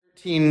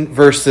13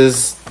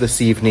 verses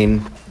this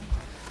evening.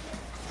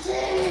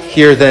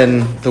 Hear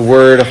then the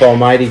word of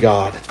Almighty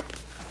God.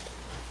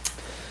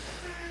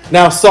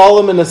 Now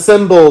Solomon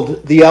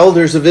assembled the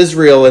elders of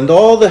Israel and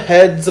all the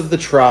heads of the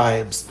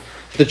tribes,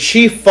 the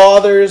chief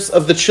fathers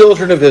of the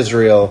children of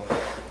Israel,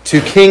 to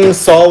King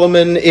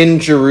Solomon in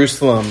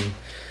Jerusalem,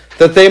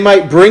 that they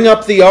might bring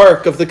up the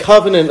ark of the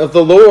covenant of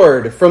the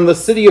Lord from the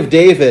city of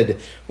David,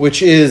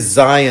 which is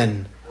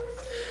Zion.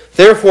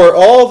 Therefore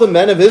all the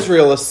men of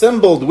Israel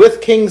assembled with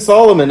King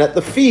Solomon at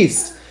the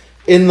feast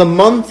in the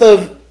month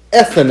of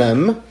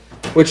Ethanim,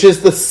 which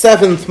is the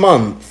 7th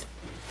month.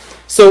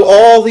 So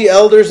all the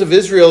elders of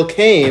Israel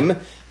came,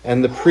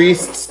 and the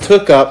priests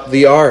took up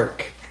the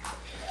ark.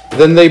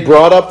 Then they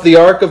brought up the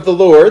ark of the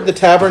Lord, the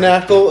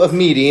tabernacle of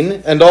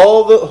meeting, and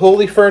all the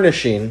holy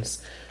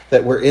furnishings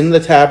that were in the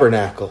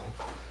tabernacle.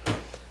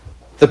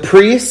 The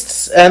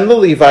priests and the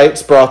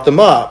Levites brought them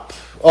up.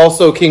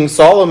 Also King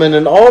Solomon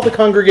and all the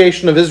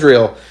congregation of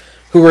Israel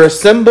who were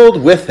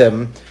assembled with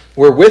him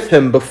were with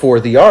him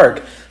before the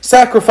ark,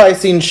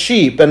 sacrificing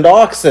sheep and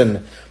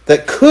oxen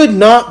that could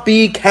not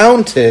be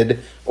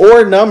counted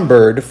or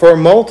numbered for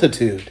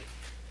multitude.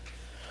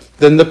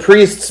 Then the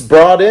priests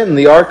brought in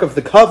the ark of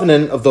the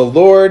covenant of the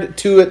Lord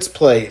to its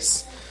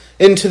place,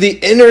 into the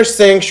inner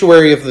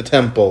sanctuary of the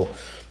temple,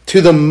 to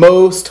the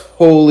most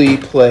holy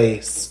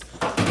place,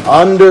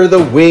 under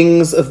the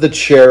wings of the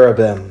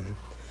cherubim.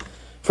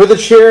 For the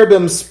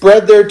cherubim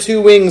spread their two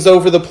wings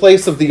over the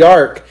place of the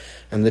ark,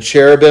 and the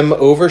cherubim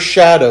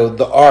overshadowed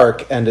the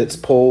ark and its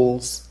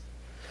poles.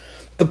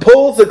 The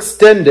poles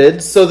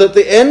extended so that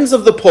the ends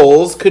of the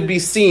poles could be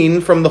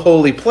seen from the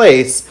holy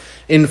place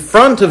in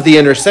front of the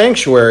inner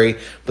sanctuary,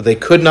 but they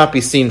could not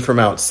be seen from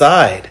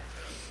outside.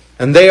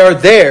 And they are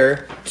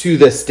there to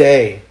this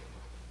day.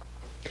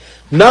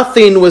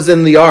 Nothing was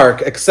in the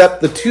ark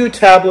except the 2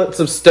 tablets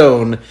of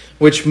stone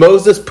which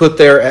Moses put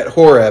there at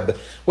Horeb,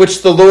 when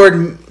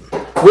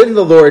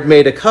the Lord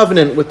made a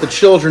covenant with the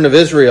children of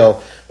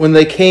Israel when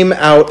they came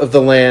out of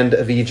the land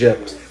of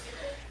Egypt.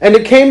 And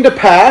it came to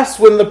pass,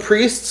 when the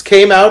priests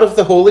came out of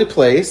the holy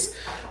place,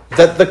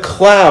 that the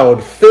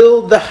cloud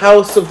filled the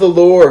house of the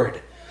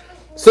Lord,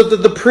 so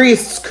that the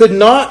priests could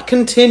not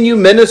continue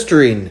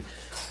ministering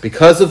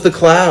because of the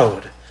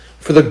cloud.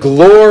 For the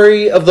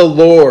glory of the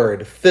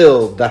Lord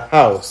filled the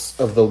house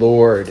of the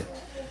Lord.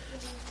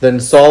 Then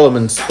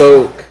Solomon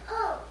spoke.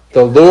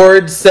 The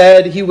Lord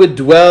said he would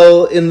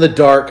dwell in the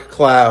dark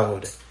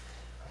cloud.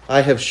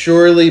 I have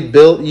surely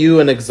built you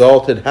an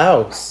exalted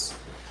house,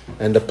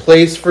 and a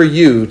place for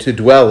you to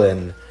dwell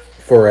in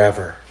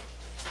forever.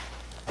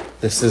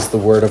 This is the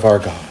word of our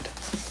God.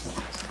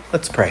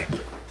 Let's pray.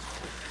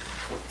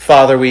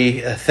 Father,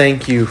 we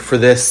thank you for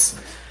this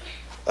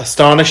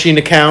astonishing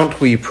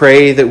account. We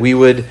pray that we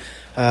would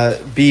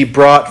be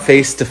brought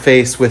face to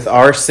face with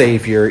our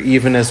Savior,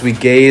 even as we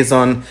gaze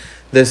on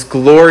this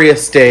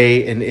glorious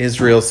day in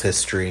Israel's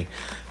history.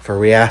 For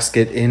we ask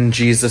it in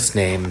Jesus'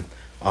 name.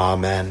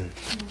 Amen.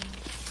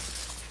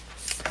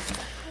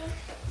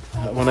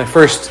 When I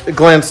first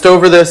glanced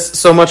over this,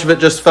 so much of it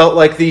just felt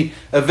like the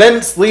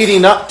events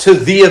leading up to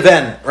the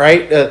event,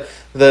 right?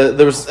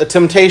 There was a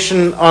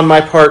temptation on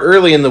my part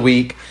early in the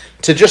week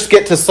to just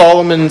get to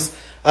Solomon's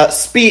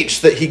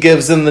speech that he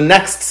gives in the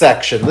next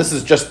section. This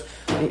is just,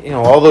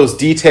 all those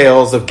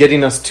details of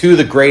getting us to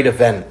the great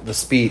event, the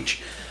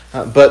speech.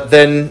 But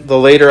then the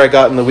later I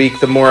got in the week,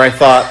 the more I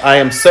thought, I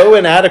am so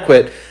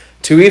inadequate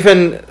to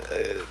even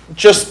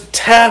just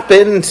tap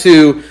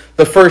into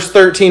the first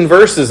 13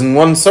 verses in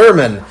one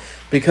sermon,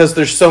 because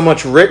there's so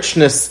much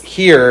richness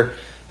here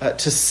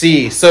to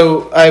see.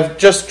 So I've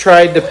just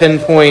tried to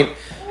pinpoint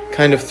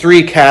kind of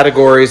 3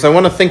 categories. I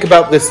want to think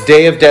about this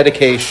day of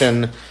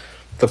dedication,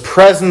 the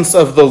presence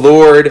of the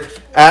Lord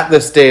at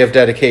this day of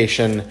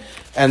dedication,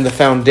 and the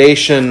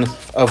foundation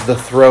of the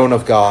throne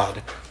of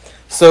God.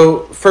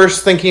 So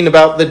first, thinking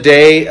about the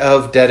day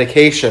of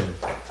dedication.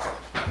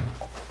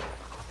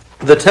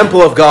 The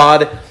temple of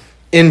God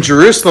in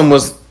Jerusalem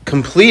was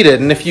completed,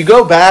 and if you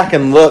go back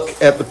and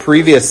look at the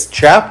previous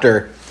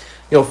chapter,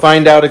 you'll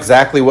find out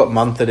exactly what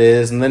month it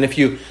is. And then if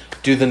you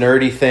do the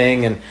nerdy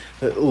thing and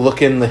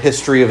look in the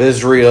history of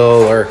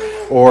Israel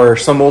or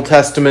some Old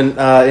Testament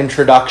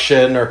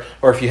introduction, or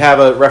if you have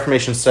a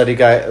Reformation study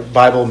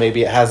Bible,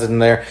 maybe it has it in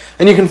there,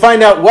 and you can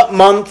find out what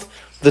month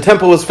the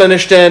temple was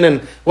finished in and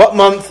what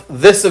month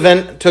this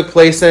event took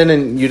place in,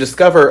 and you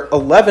discover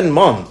 11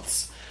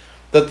 months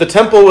that the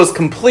temple was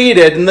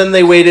completed, and then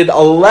they waited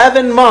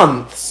 11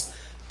 months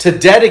to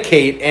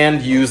dedicate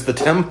and use the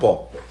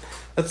temple.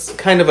 That's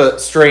kind of a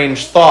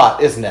strange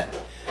thought, isn't it?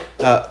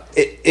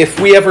 If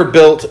we ever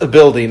built a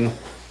building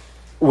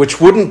which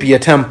wouldn't be a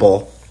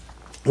temple,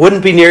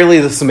 wouldn't be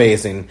nearly this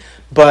amazing,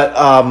 but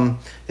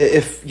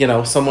if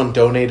someone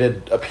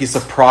donated a piece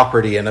of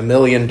property and $1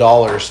 million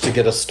to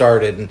get us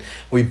started, and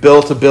we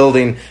built a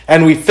building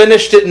and we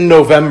finished it in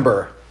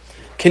November,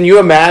 can you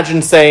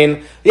imagine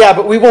saying, yeah,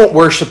 but we won't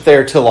worship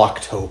there till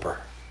October?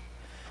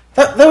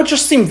 That would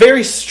just seem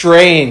very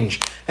strange,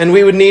 and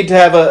we would need to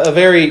have a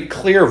very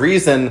clear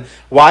reason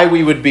why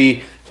we would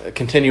be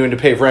continuing to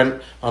pay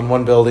rent on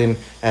one building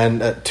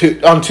and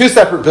on two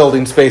separate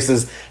building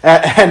spaces,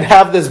 and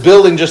have this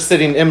building just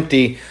sitting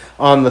empty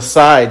on the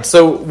side.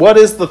 So what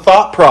is the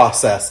thought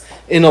process?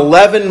 In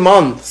 11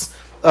 months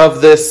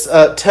of this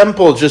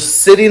temple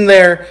just sitting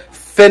there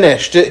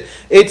finished.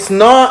 It's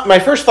not, my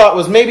first thought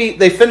was maybe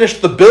they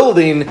finished the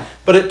building,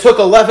 but it took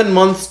 11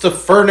 months to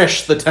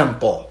furnish the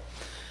temple.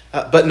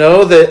 But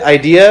no, the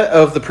idea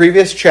of the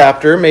previous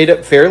chapter made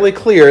it fairly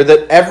clear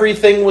that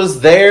everything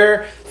was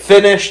there,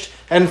 finished,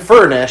 and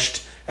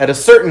furnished at a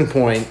certain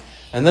point,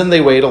 and then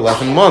they wait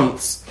 11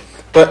 months.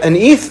 But an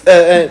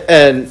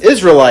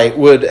Israelite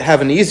would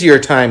have an easier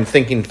time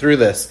thinking through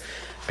this,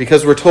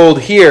 because we're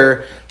told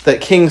here that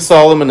King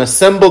Solomon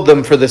assembled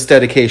them for this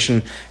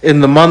dedication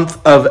in the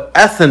month of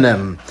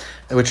Ethanim,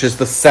 which is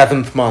the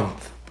 7th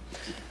month.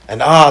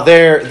 And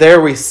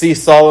there we see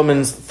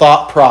Solomon's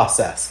thought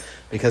process.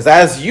 Because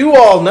as you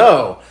all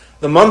know,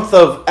 the month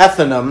of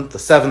Ethanim, the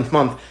 7th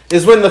month,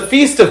 is when the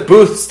Feast of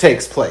Booths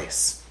takes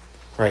place.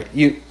 Right?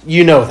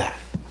 You know that.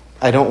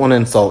 I don't want to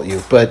insult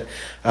you, but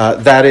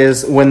that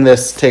is when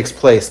this takes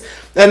place.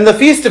 And the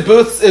Feast of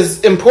Booths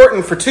is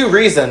important for two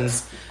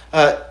reasons.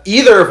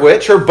 Either of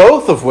which, or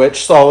both of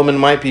which, Solomon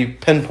might be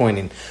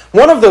pinpointing.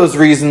 One of those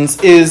reasons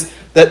is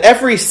that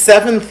every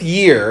 7th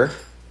year,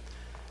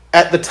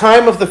 at the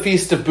time of the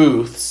Feast of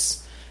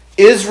Booths,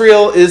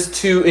 Israel is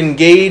to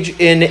engage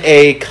in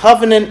a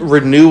covenant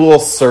renewal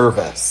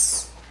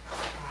service.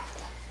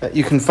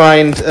 You can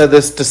find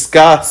this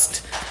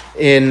discussed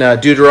in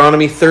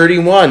Deuteronomy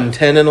 31,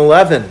 10 and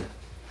 11.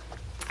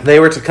 They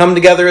were to come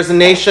together as a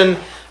nation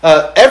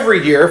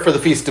every year for the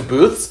Feast of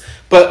Booths,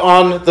 but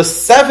on the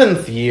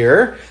 7th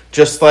year,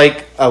 just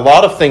like a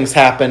lot of things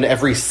happen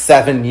every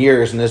 7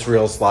 years in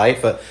Israel's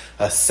life,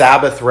 a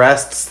Sabbath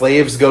rest,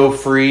 slaves go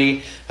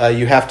free,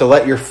 you have to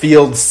let your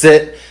field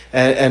sit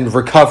and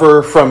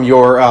recover from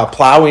your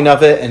plowing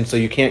of it, and so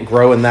you can't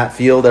grow in that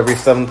field every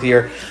 7th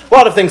year. A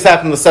lot of things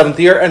happen the 7th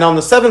year, and on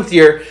the 7th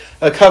year,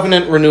 a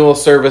covenant renewal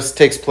service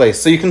takes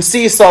place. So you can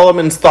see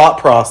Solomon's thought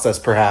process,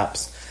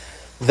 perhaps,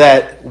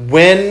 that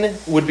when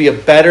would be a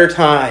better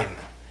time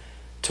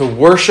to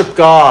worship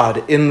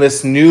God in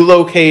this new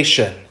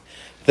location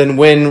than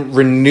when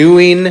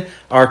renewing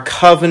our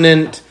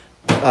covenant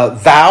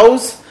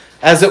vows,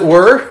 as it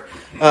were,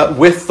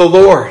 with the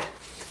Lord,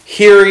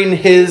 hearing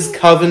his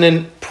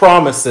covenant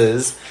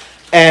promises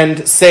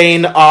and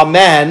saying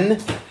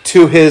amen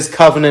to his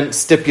covenant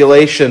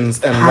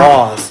stipulations and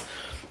laws.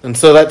 And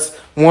so that's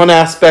one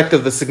aspect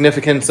of the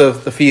significance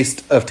of the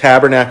Feast of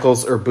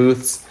Tabernacles or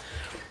Booths.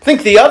 I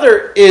think the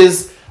other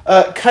is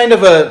kind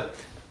of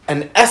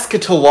an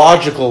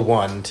eschatological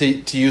one,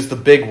 to use the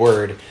big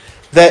word,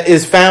 that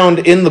is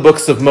found in the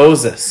books of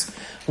Moses.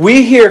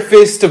 We hear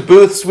Feast of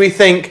Booths, we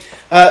think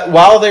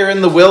while they're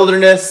in the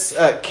wilderness,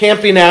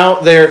 camping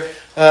out,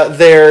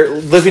 they're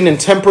living in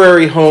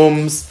temporary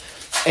homes,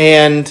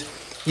 and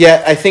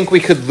yet I think we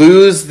could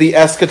lose the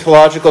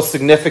eschatological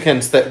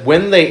significance that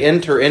when they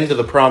enter into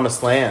the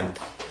promised land,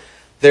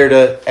 they're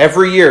to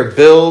every year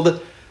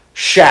build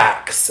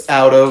shacks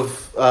out of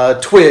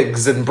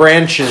twigs and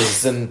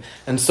branches and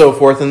so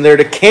forth, and they're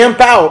to camp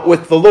out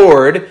with the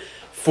Lord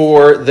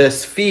for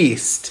this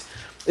feast.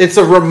 It's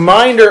a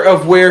reminder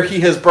of where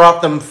he has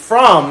brought them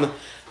from,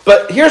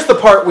 but here's the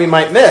part we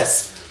might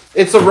miss.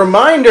 It's a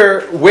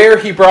reminder where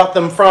he brought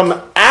them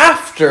from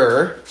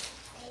after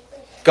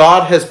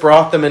God has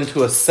brought them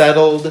into a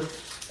settled,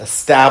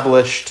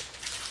 established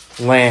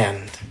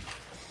land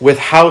with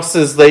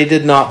houses they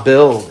did not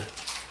build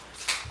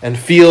and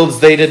fields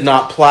they did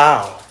not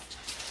plow.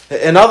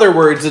 In other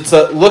words, it's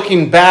a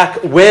looking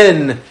back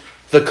when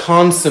the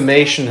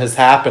consummation has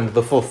happened,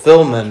 the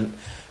fulfillment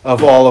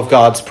of all of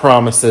God's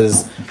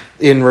promises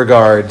in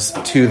regards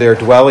to their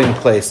dwelling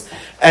place.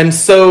 And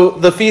so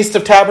the Feast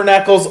of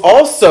Tabernacles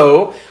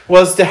also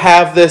was to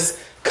have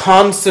this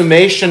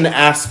consummation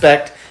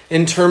aspect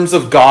in terms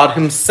of God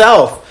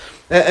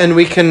himself. And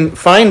we can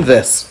find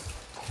this.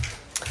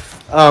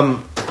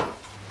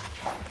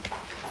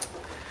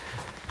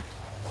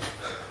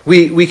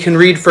 We can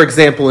read, for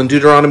example, in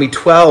Deuteronomy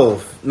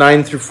 12,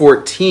 9 through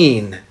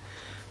 14,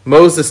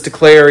 Moses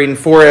declaring,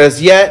 "For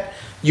as yet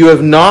you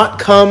have not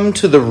come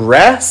to the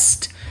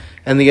rest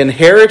and the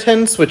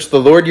inheritance which the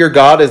Lord your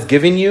God is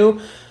giving you,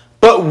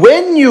 but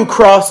when you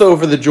cross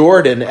over the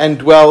Jordan and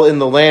dwell in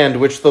the land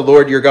which the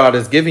Lord your God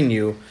is giving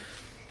you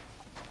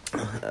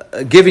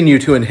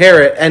to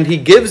inherit, and he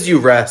gives you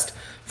rest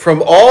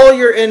from all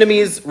your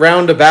enemies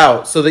round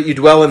about, so that you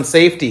dwell in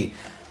safety."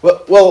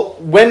 Well,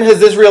 when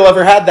has Israel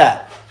ever had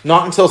that?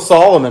 Not until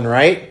Solomon,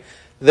 right?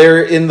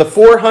 They're in the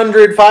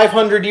 400,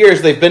 500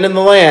 years they've been in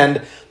the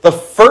land. The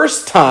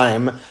first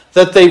time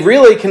that they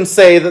really can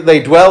say that they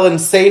dwell in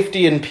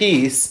safety and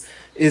peace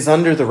is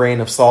under the reign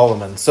of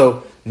Solomon.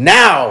 So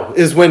now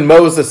is when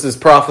Moses is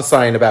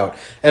prophesying about.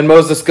 And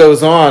Moses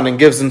goes on and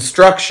gives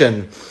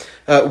instruction.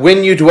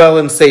 When you dwell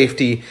in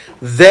safety,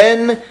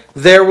 then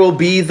there will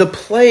be the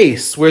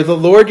place where the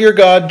Lord your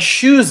God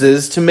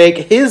chooses to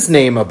make his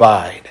name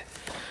abide.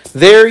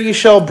 There you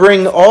shall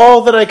bring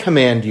all that I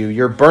command you,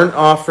 your burnt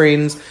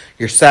offerings,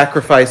 your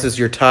sacrifices,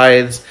 your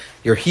tithes,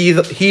 your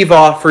heave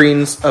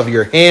offerings of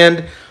your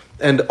hand,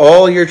 and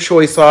all your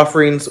choice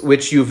offerings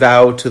which you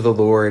vow to the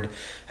Lord.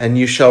 And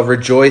you shall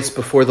rejoice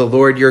before the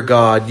Lord your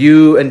God,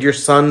 you and your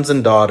sons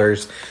and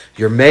daughters,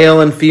 your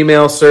male and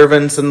female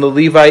servants, and the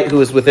Levite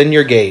who is within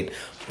your gate,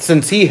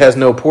 since he has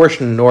no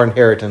portion nor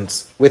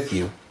inheritance with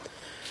you.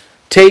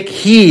 Take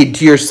heed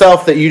to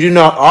yourself that you do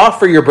not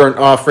offer your burnt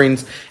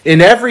offerings in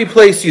every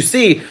place you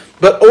see,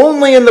 but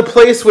only in the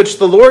place which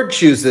the Lord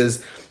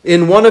chooses,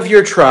 in one of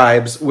your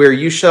tribes, where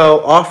you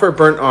shall offer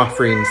burnt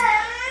offerings,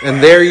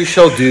 and there you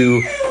shall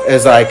do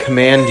as I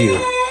command you.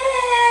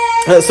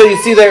 So you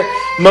see there,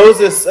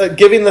 Moses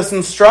giving this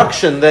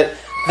instruction that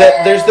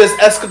there's this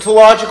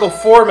eschatological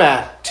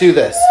format to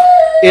this.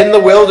 In the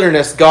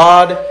wilderness,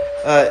 God,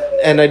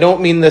 and I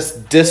don't mean this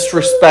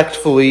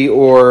disrespectfully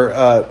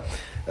or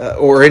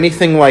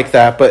anything like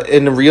that, but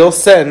in a real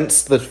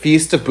sense, the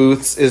Feast of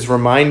Booths is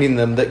reminding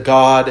them that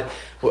God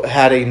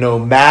had a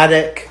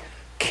nomadic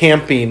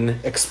camping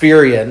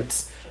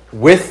experience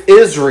with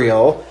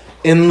Israel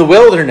in the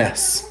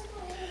wilderness.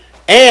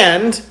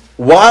 And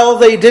while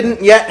they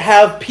didn't yet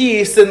have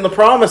peace in the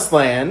promised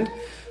land,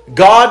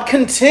 God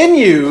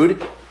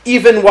continued,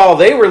 even while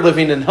they were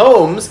living in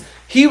homes,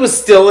 he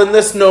was still in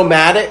this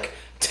nomadic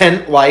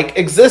tent-like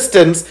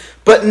existence.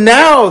 But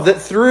now that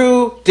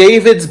through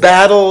David's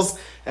battles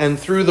and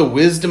through the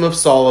wisdom of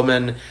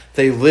Solomon,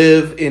 they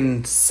live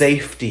in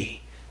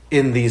safety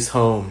in these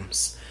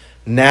homes.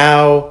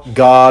 Now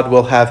God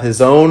will have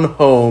his own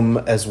home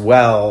as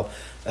well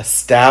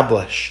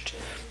established.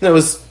 And it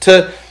was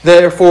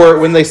therefore,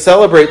 when they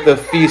celebrate the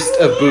Feast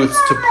of Booths,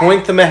 to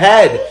point them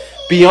ahead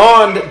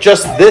beyond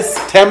just this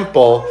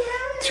temple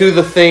to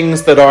the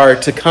things that are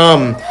to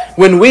come.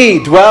 When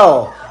we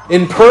dwell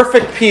in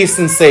perfect peace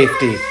and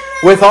safety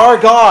with our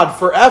God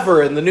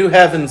forever in the new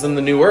heavens and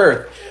the new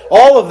earth.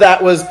 All of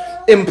that was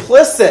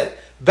implicit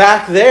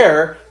back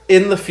there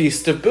in the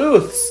Feast of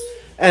Booths.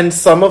 And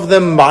some of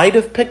them might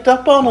have picked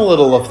up on a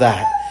little of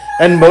that.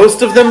 And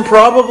most of them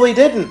probably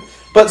didn't.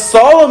 But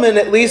Solomon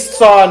at least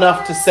saw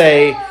enough to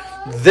say,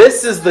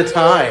 this is the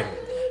time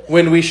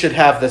when we should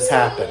have this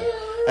happen.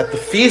 At the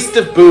Feast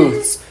of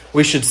Booths,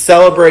 we should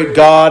celebrate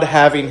God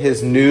having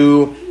his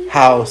new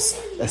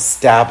house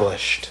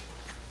established.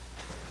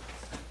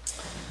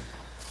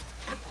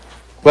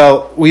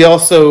 Well, we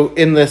also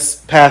in this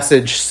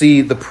passage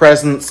see the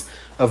presence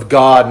of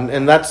God,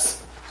 and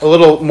that's a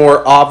little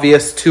more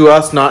obvious to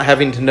us, not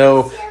having to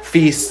know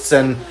feasts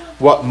and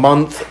what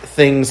month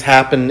things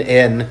happen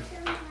in.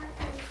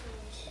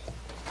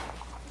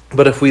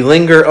 But if we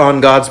linger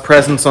on God's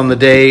presence on the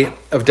day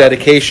of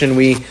dedication,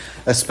 we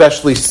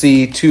especially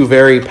see two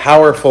very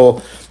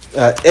powerful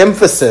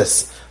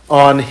emphasis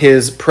on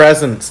his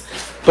presence,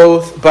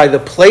 both by the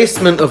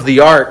placement of the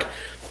ark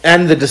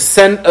and the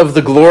descent of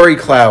the glory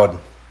cloud.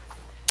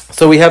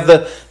 So we have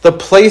the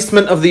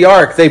placement of the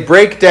ark. They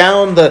break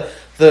down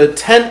the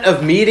tent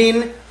of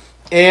meeting,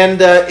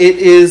 and it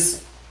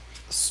is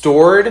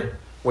stored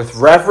with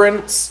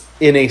reverence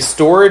in a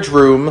storage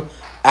room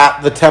at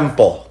the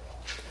temple.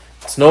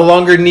 It's no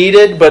longer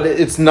needed, but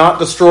it's not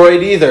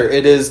destroyed either.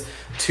 It is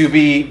to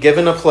be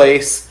given a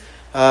place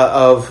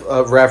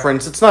of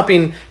reverence. It's not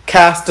being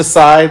cast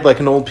aside like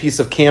an old piece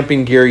of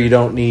camping gear you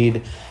don't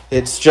need.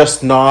 It's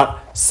just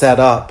not set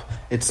up.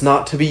 It's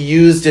not to be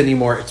used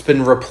anymore. It's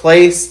been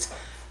replaced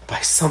by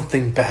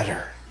something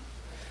better.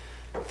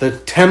 The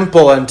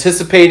temple,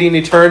 anticipating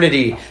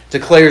eternity,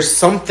 declares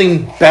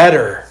something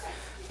better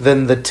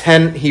than the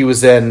tent he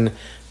was in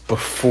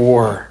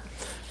before.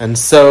 And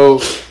so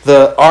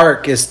the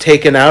ark is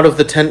taken out of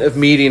the tent of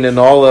meeting and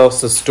all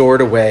else is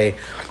stored away.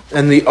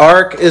 And the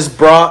ark is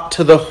brought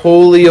to the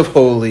Holy of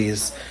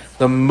Holies,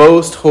 the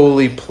most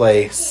holy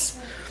place,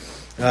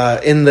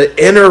 in the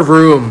inner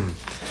room.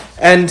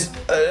 And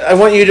I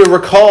want you to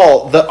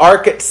recall the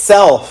ark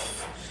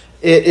itself.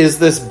 It is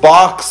this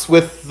box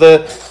with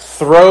the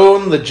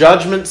throne, the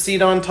judgment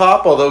seat on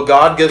top, although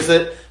God gives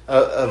it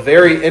a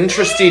very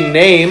interesting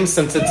name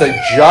since it's a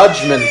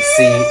judgment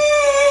seat.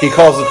 He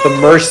calls it the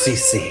mercy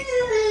seat.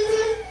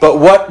 But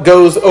what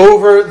goes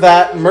over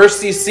that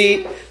mercy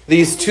seat?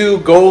 These two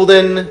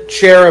golden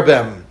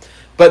cherubim.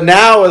 But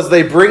now as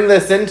they bring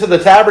this into the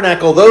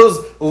tabernacle,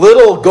 those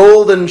little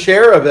golden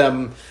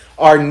cherubim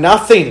are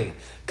nothing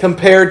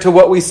compared to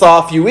what we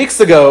saw a few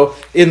weeks ago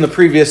in the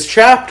previous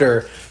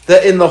chapter,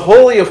 that in the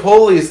Holy of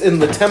Holies in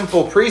the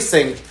temple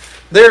precinct,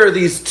 there are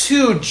these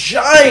two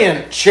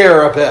giant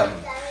cherubim,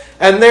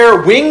 and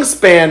their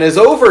wingspan is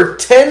over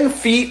 10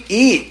 feet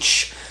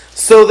each,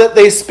 so that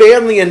they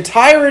span the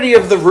entirety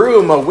of the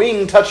room, a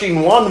wing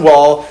touching one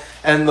wall,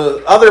 and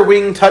the other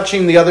wing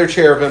touching the other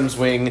cherubim's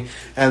wing,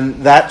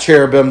 and that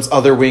cherubim's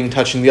other wing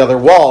touching the other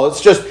wall.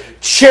 It's just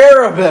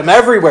cherubim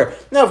everywhere.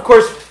 Now, of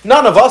course,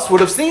 none of us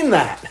would have seen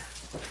that.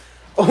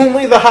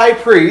 Only the high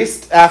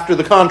priest, after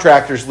the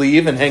contractors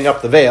leave and hang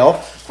up the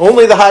veil,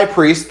 only the high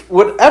priest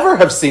would ever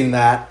have seen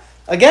that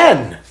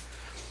again.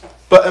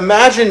 But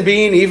imagine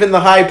being even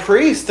the high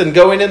priest and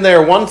going in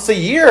there once a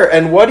year,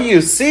 and what do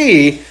you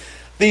see?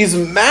 these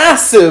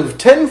massive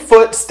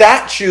 10-foot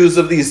statues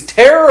of these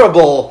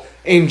terrible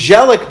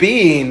angelic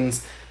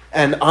beings,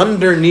 and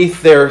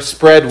underneath their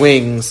spread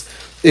wings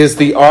is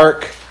the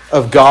Ark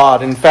of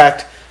God. In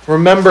fact,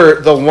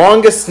 remember the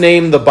longest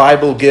name the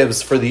Bible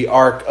gives for the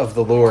Ark of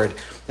the Lord.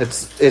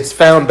 It's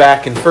found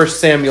back in 1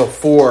 Samuel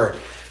 4,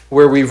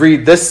 where we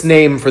read this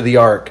name for the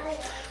Ark.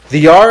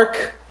 The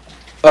Ark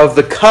of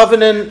the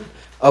Covenant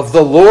of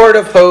the Lord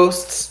of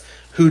Hosts,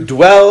 who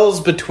dwells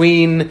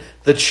between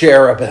the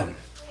cherubim.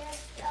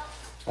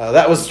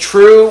 That was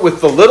true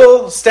with the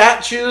little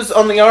statues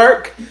on the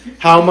ark.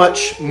 How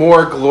much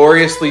more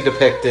gloriously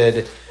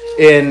depicted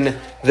in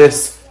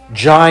this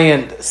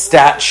giant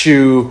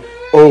statue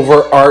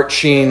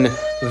overarching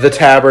the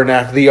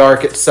tabernacle, the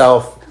ark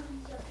itself.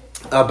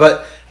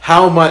 But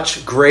how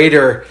much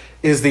greater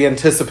is the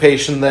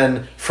anticipation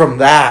then from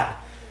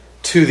that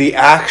to the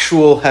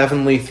actual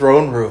heavenly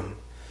throne room,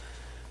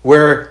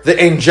 where the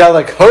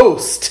angelic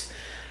host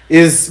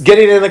is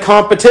getting in a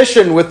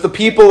competition with the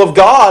people of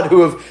God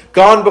who have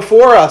gone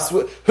before us.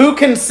 Who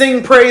can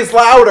sing praise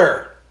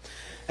louder?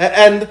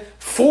 And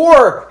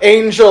 4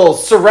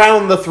 angels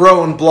surround the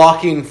throne,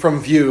 blocking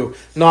from view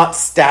not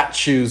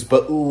statues,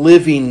 but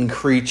living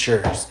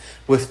creatures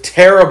with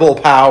terrible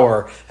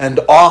power and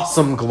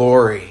awesome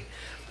glory.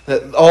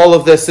 That all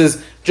of this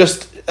is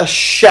just a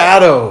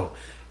shadow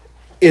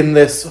in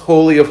this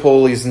Holy of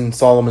Holies in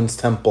Solomon's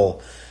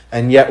temple.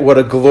 And yet what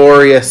a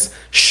glorious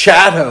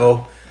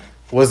shadow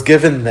was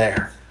given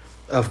there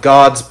of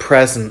God's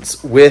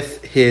presence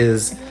with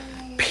his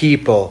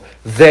people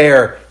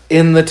there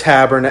in the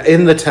tabernacle,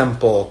 in the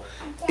temple,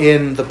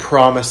 in the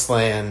promised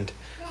land.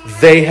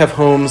 They have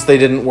homes they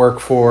didn't work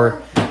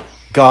for.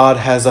 God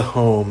has a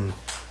home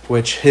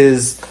which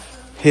his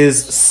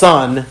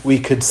son, we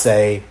could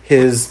say,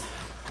 his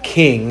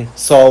king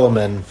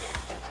Solomon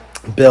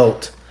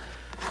built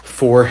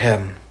for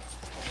him.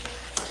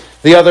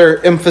 The other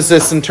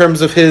emphasis in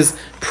terms of his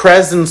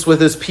presence with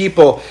his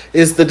people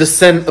is the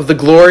descent of the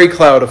glory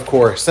cloud, of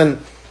course. And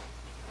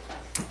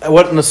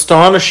what an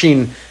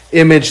astonishing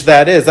image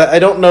that is. I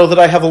don't know that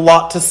I have a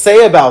lot to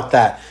say about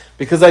that,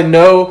 because I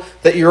know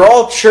that you're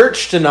all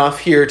churched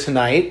enough here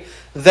tonight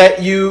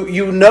that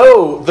you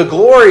know the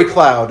glory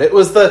cloud. It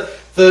was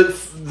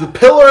the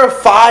pillar of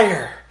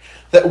fire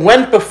that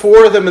went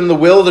before them in the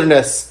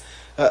wilderness.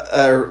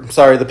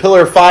 The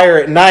pillar of fire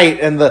at night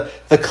and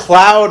the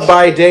cloud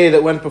by day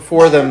that went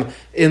before them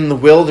in the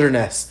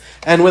wilderness.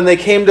 And when they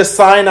came to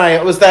Sinai,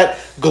 it was that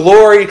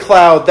glory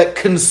cloud that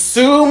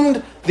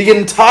consumed the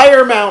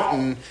entire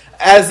mountain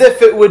as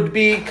if it would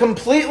be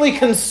completely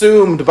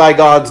consumed by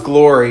God's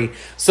glory,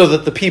 so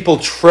that the people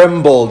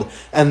trembled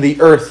and the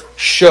earth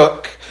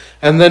shook.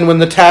 And then when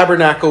the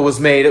tabernacle was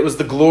made, it was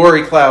the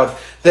glory cloud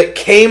that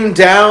came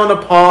down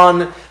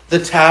upon the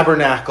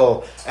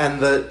tabernacle and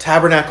the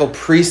tabernacle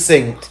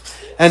precinct.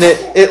 And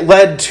it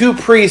led 2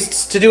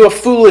 priests to do a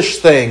foolish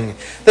thing.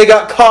 They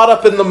got caught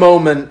up in the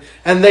moment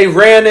and they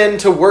ran in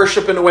to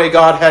worship in a way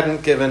God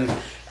hadn't given.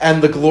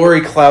 And the glory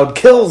cloud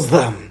kills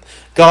them.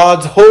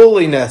 God's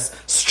holiness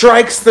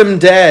strikes them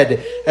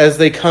dead as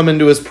they come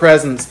into his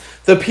presence.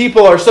 The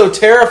people are so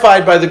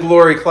terrified by the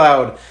glory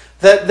cloud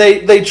that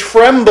they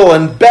tremble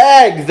and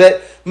beg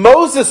that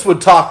Moses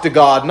would talk to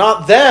God,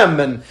 not them.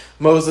 And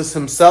Moses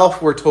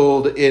himself, we're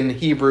told in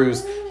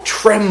Hebrews,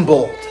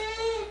 trembled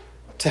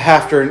to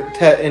have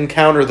to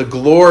encounter the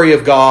glory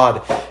of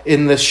God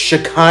in this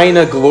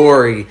Shekinah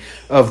glory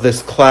of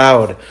this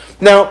cloud.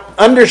 Now,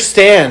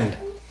 understand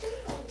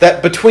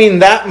that between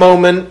that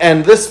moment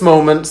and this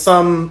moment,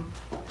 some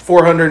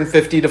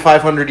 450 to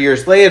 500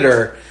 years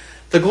later,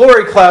 the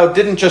glory cloud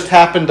didn't just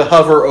happen to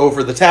hover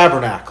over the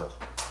tabernacle.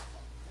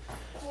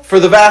 For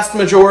the vast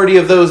majority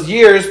of those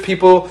years,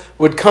 people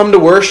would come to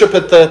worship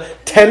at the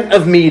tent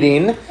of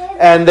meeting,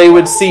 and they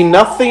would see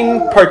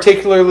nothing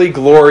particularly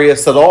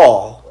glorious at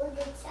all.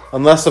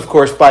 Unless, of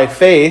course, by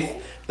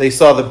faith, they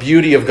saw the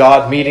beauty of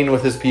God meeting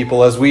with his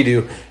people as we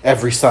do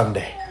every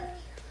Sunday.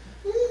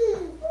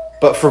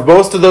 But for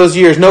most of those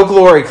years, no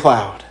glory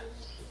cloud.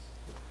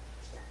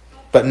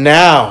 But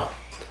now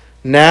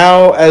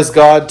as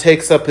God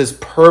takes up his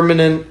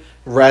permanent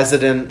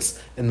residence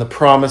in the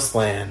promised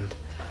land,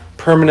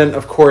 permanent,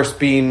 of course,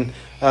 being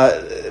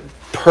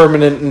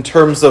permanent in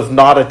terms of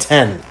not a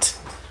tent,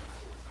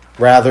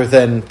 rather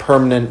than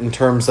permanent in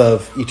terms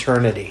of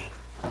eternity.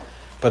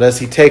 But as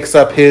he takes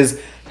up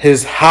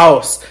his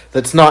house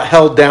that's not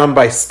held down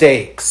by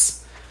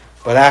stakes,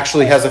 but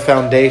actually has a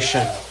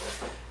foundation,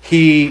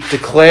 he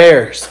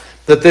declares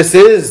that this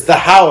is the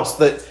house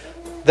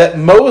that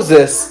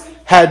Moses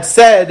had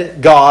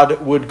said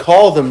God would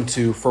call them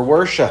to for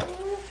worship.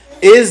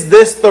 Is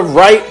this the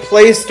right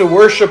place to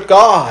worship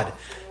God?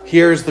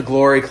 Here's the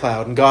glory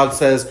cloud. And God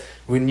says,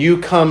 when you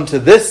come to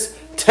this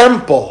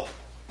temple,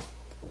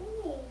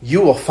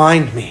 you will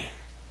find me.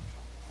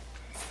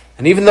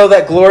 And even though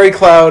that glory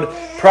cloud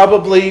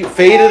probably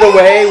faded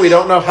away, we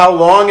don't know how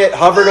long it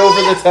hovered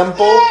over the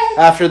temple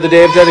after the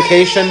day of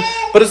dedication,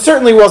 but it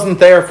certainly wasn't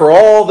there for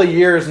all the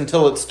years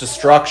until its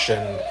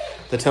destruction.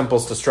 the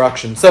temple's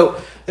destruction.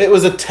 So it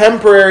was a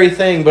temporary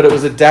thing, but it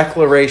was a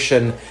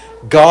declaration.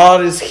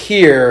 God is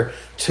here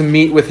to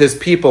meet with his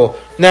people.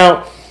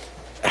 Now,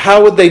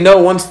 how would they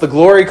know once the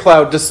glory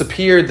cloud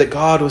disappeared that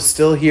God was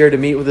still here to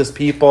meet with his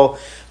people?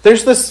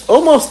 There's this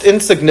almost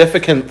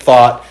insignificant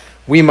thought,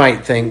 we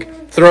might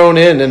think, thrown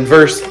in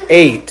verse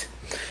 8.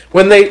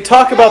 When they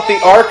talk about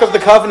the Ark of the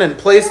Covenant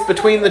placed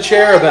between the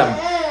cherubim,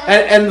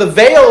 and the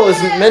veil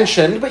isn't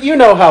mentioned, but you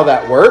know how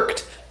that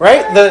worked,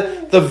 right?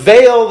 The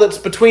veil that's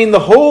between the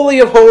Holy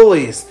of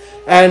Holies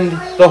and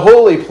the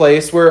holy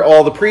place where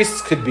all the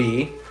priests could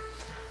be,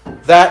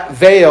 that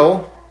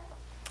veil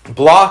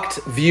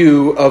blocked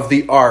view of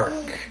the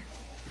ark.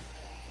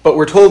 But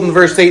we're told in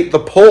verse 8, the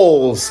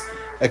poles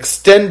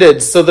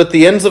extended so that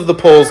the ends of the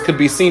poles could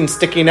be seen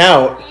sticking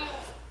out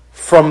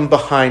from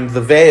behind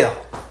the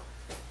veil.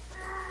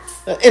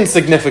 An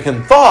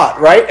insignificant thought,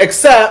 right?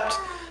 Except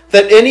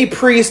that any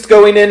priest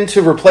going in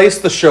to replace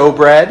the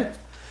showbread,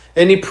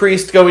 any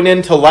priest going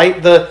in to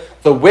light the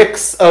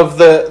wicks of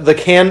the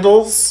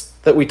candles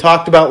that we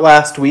talked about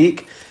last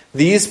week,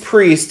 these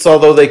priests,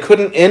 although they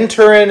couldn't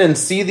enter in and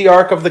see the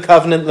Ark of the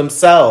Covenant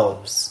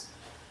themselves,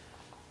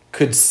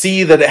 could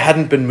see that it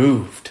hadn't been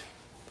moved.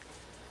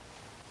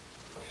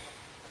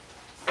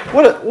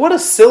 What a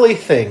silly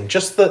thing,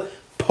 just the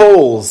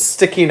poles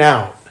sticking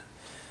out.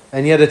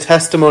 And yet a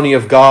testimony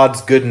of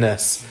God's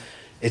goodness.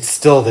 It's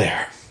still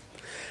there.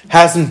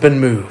 Hasn't been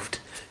moved.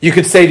 You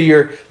could say to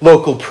your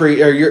local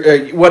priest, or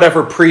your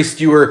whatever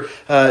priest you were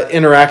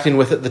interacting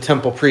with at the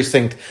temple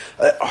precinct,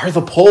 are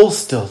the poles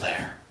still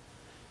there?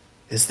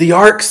 Is the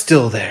ark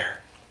still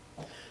there?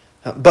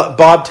 But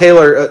Bob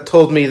Taylor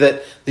told me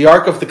that the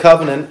Ark of the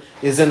Covenant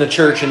is in a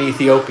church in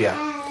Ethiopia.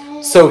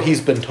 So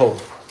he's been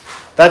told.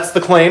 That's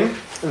the claim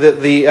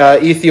that the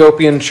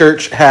Ethiopian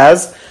church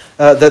has,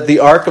 that the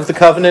Ark of the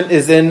Covenant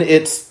is in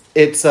its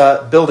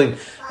building.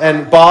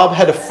 And Bob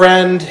had a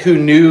friend who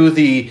knew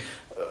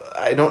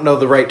I don't know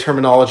the right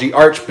terminology,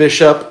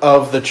 Archbishop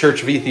of the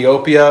Church of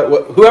Ethiopia,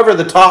 whoever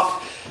the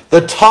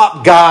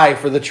top guy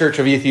for the Church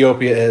of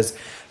Ethiopia is.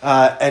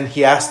 And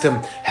he asked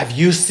him, have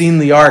you seen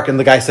the ark? And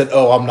the guy said,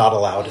 oh, I'm not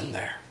allowed in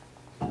there.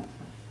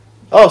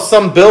 Oh,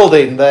 some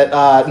building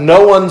that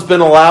no one's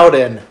been allowed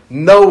in.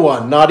 No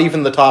one, not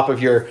even the top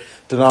of your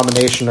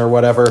denomination or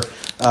whatever,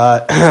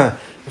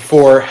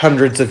 for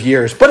hundreds of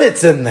years. But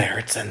it's in there,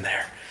 it's in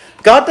there.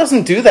 God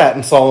doesn't do that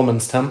in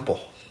Solomon's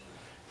temple.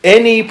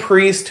 Any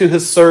priest who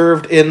has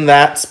served in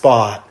that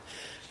spot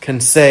can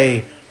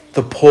say,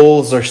 the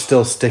poles are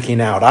still sticking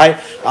out.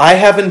 I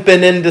haven't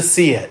been in to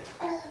see it,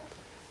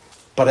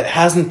 but it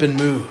hasn't been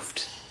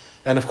moved.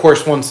 And of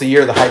course, once a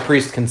year, the high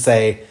priest can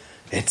say,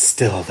 it's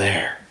still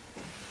there.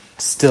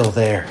 Still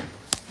there.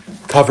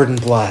 Covered in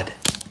blood.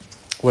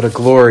 What a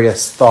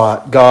glorious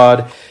thought.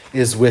 God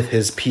is with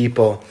his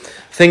people.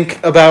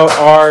 Think about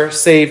our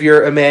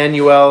Savior,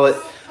 Emmanuel.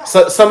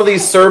 Some of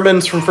these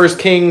sermons from 1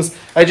 Kings,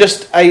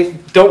 I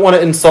don't want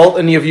to insult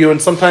any of you, and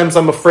sometimes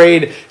I'm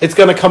afraid it's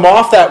going to come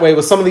off that way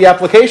with some of the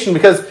application,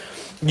 because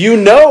you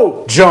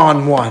know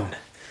John 1.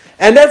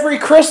 And every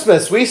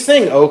Christmas we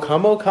sing, O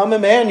come,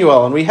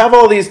 Emmanuel. And we have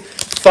all these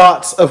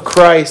thoughts of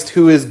Christ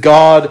who is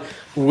God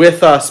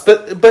with us.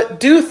 But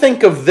do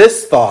think of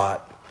this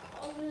thought,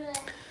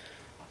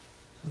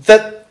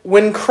 that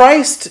when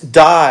Christ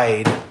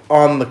died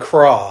on the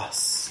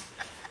cross,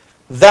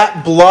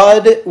 that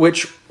blood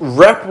which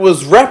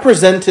was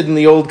represented in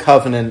the Old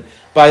Covenant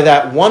by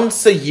that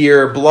once a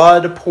year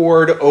blood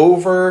poured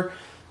over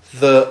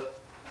the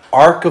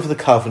Ark of the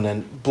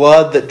Covenant,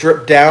 blood that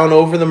dripped down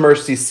over the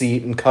mercy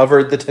seat and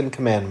covered the Ten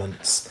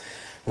Commandments,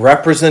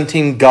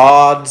 representing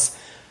God's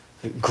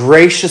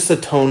gracious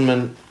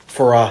atonement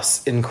for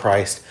us in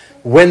Christ.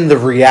 When the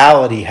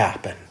reality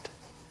happened,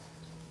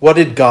 what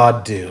did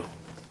God do?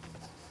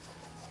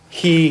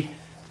 He,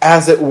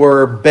 as it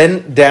were,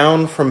 bent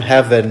down from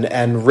heaven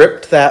and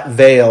ripped that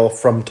veil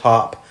from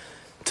top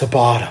to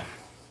bottom.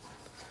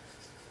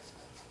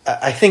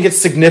 I think it's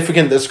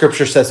significant that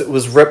Scripture says it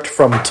was ripped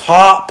from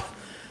top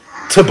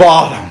to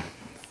bottom.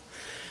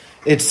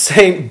 It's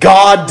saying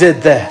God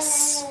did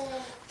this.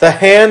 The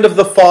hand of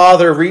the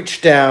Father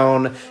reached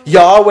down,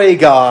 Yahweh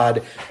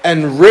God,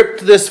 and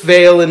ripped this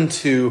veil in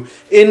two.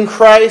 In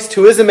Christ,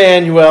 who is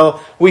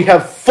Emmanuel, we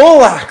have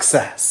full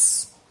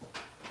access.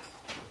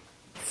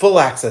 Full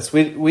access.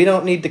 We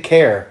don't need to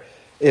care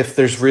if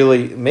there's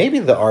really, maybe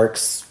the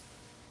ark's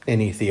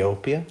in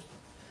Ethiopia.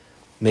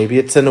 Maybe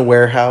it's in a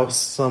warehouse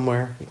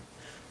somewhere.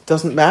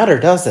 Doesn't matter,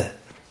 does it?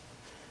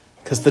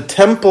 Because the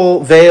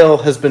temple veil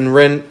has been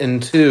rent in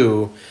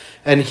two.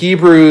 And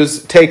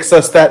Hebrews takes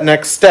us that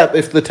next step.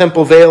 If the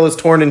temple veil is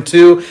torn in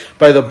two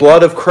by the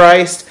blood of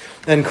Christ,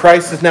 and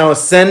Christ is now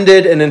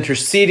ascended and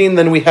interceding,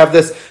 then we have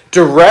this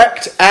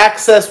direct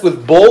access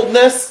with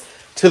boldness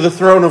to the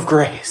throne of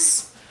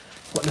grace.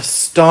 What an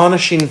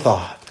astonishing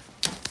thought.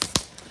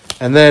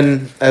 And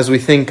then, as we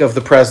think of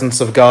the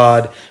presence of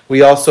God,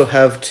 we also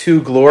have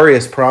two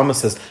glorious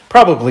promises.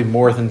 Probably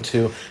more than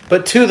two,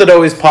 but two that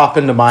always pop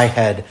into my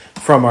head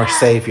from our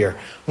Savior.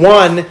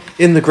 One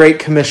in the Great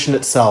Commission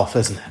itself,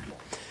 isn't it?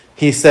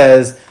 He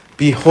says,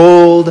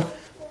 Behold,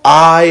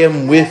 I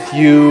am with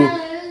you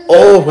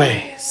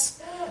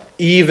always,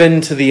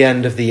 even to the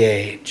end of the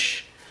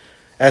age.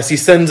 As he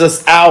sends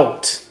us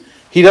out,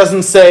 he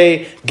doesn't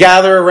say,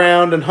 gather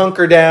around and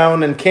hunker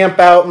down and camp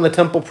out in the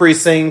temple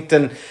precinct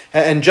and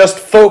just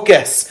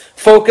focus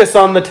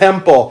on the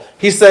temple.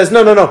 He says,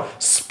 no,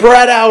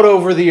 spread out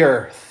over the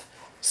earth.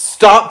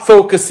 Stop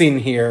focusing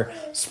here.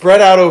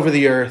 Spread out over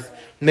the earth,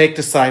 make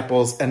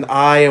disciples, and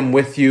I am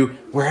with you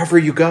wherever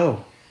you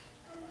go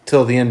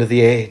till the end of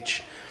the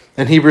age.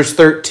 In Hebrews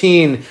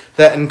 13,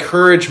 that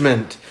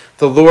encouragement,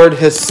 the Lord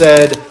has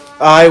said,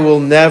 I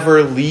will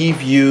never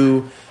leave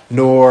you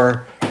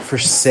nor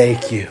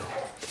forsake you.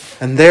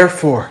 And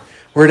therefore,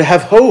 we're to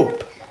have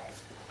hope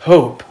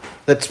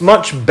that's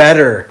much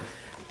better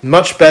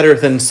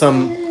than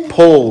some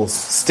poles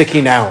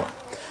sticking out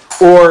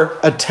or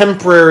a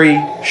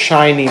temporary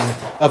shining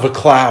of a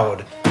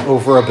cloud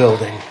over a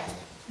building.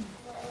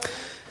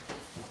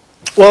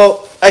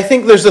 Well, I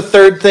think there's a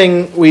third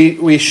thing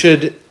we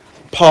should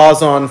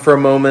pause on for a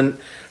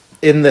moment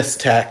in this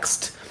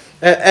text.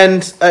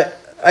 And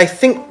I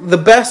think the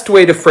best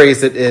way to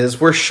phrase it is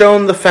we're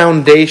shown the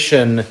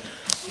foundation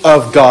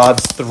of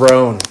God's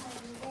throne.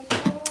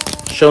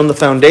 Shown the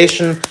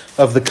foundation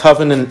of the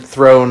covenant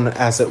throne,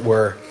 as it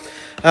were.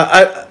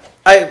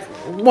 I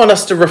want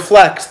us to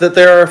reflect that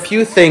there are a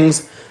few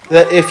things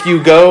that if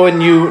you go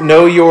and you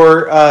know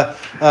your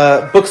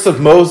books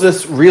of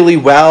Moses really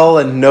well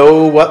and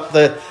know what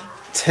the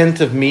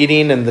tent of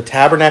meeting and the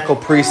tabernacle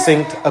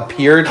precinct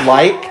appeared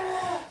like,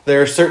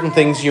 there are certain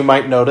things you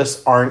might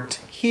notice aren't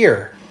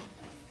here.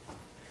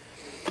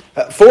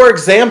 For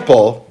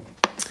example,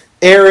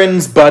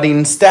 Aaron's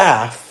budding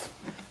staff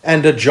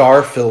and a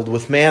jar filled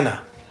with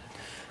manna.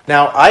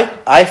 Now,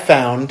 I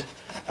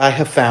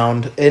have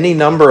found any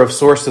number of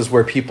sources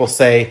where people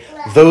say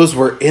those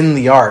were in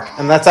the ark,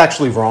 and that's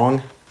actually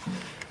wrong.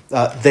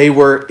 They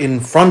were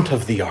in front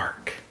of the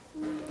ark.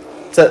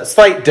 It's a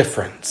slight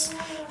difference.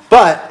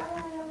 But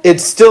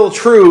it's still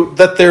true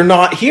that they're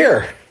not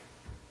here.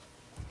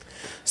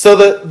 So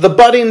the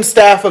budding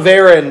staff of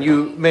Aaron,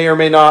 you may or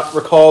may not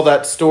recall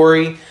that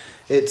story.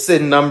 It's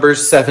in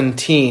Numbers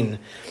 17.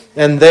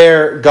 And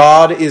there,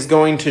 God is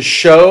going to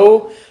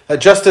show,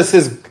 just as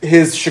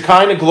his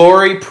Shekinah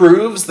glory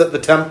proves that the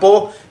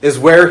temple is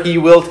where he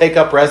will take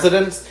up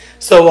residence,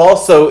 so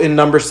also in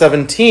number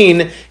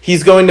 17,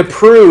 he's going to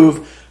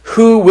prove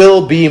who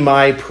will be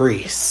my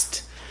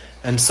priest.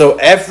 And so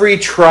every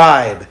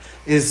tribe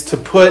is to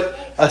put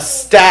a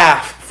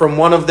staff from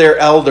one of their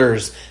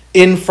elders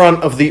in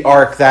front of the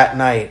ark that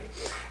night.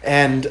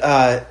 And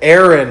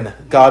Aaron,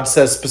 God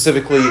says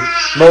specifically,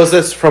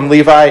 Moses from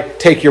Levi,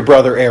 take your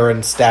brother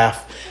Aaron's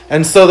staff.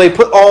 And so they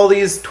put all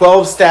these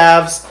 12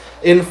 staffs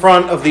in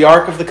front of the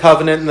Ark of the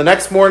Covenant. And the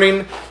next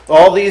morning,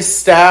 all these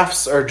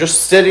staffs are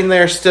just sitting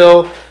there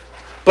still.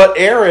 But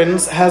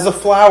Aaron's has a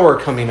flower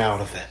coming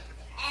out of it.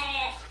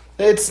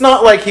 It's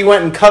not like he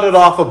went and cut it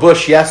off a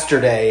bush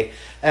yesterday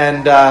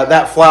and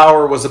that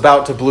flower was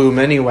about to bloom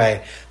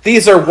anyway.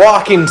 These are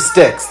walking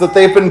sticks that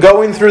they've been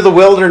going through the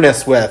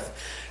wilderness with.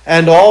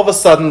 And all of a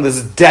sudden,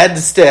 this dead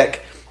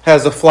stick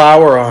has a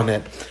flower on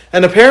it.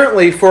 And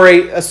apparently, for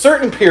a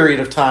certain period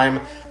of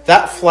time,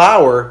 that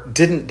flower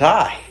didn't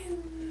die.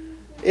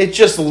 It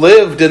just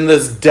lived in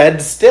this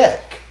dead stick.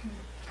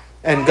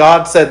 And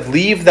God said,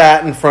 leave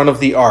that in front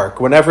of the ark.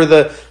 Whenever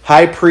the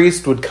high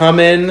priest would come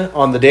in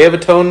on the Day of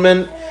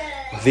Atonement,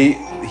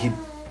 he'd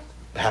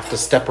have to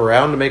step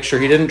around to make sure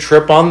he didn't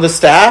trip on the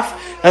staff.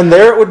 And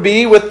there it would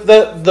be with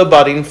the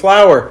budding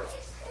flower.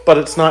 But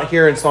it's not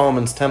here in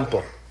Solomon's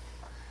temple.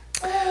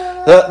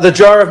 The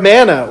jar of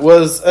manna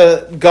was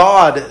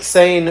God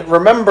saying,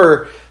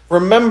 remember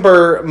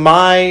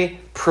my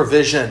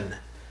provision.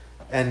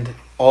 And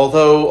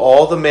although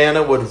all the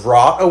manna would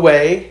rot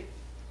away,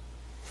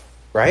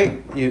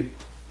 right?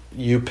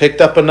 You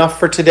picked up enough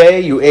for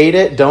today, you ate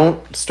it,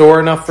 don't store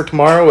enough for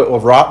tomorrow, it will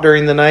rot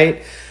during the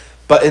night.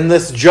 But in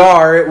this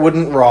jar, it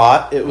wouldn't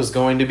rot. It was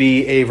going to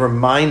be a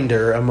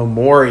reminder, a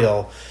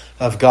memorial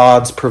of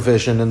God's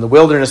provision in the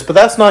wilderness. But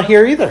that's not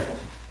here either.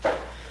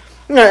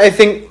 I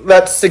think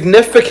that's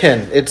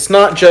significant. It's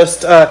not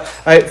just,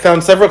 I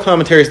found several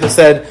commentaries that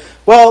said,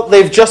 well,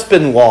 they've just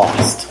been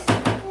lost.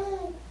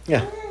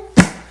 Yeah.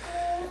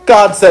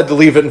 God said to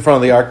leave it in front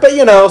of the ark, but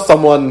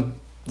someone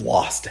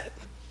lost it.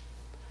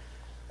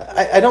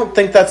 I don't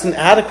think that's an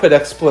adequate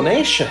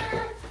explanation.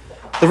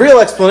 The real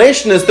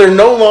explanation is they're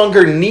no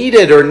longer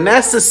needed or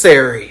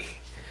necessary.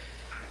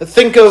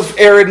 Think of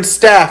Aaron's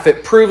staff.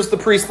 It proves the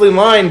priestly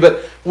line,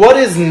 but what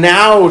is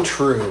now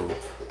true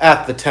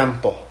at the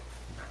temple?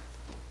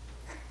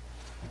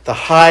 The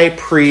high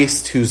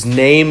priest whose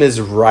name is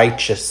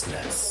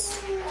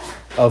righteousness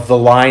of the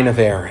line of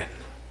Aaron,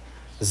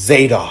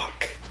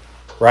 Zadok,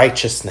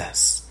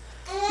 righteousness,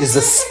 is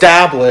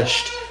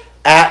established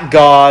at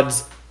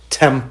God's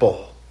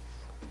temple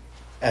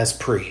as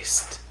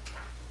priest.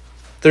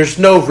 There's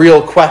no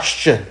real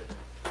question.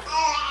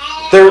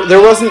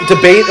 There wasn't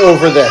debate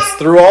over this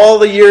through all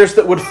the years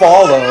that would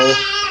follow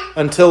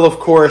until, of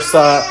course,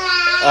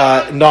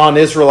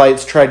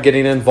 non-Israelites tried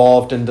getting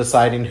involved in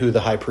deciding who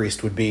the high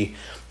priest would be.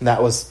 And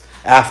that was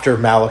after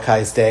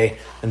Malachi's day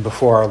and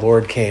before our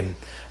Lord came.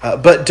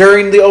 But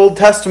during the Old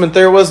Testament,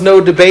 there was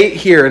no debate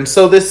here. And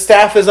so this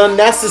staff is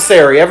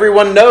unnecessary.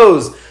 Everyone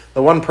knows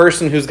the one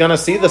person who's going to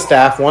see the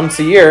staff once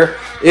a year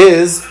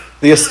is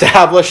the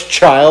established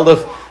child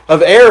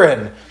of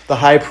Aaron, the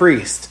high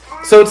priest.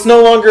 So it's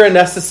no longer a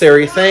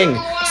necessary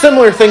thing.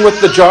 Similar thing with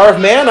the jar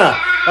of manna,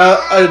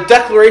 a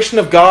declaration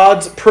of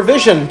God's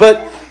provision.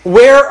 But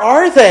where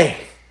are they?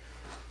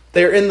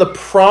 They're in the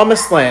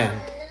promised land,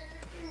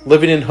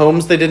 living in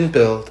homes they didn't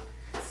build,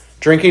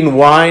 drinking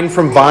wine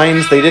from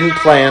vines they didn't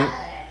plant,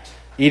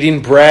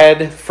 eating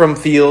bread from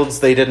fields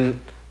they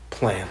didn't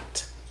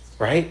plant.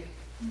 Right?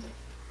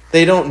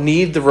 They don't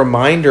need the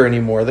reminder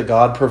anymore that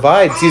God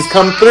provides. He's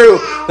come through.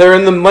 They're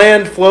in the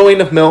land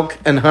flowing of milk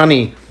and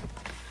honey.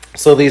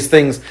 So these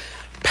things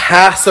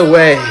pass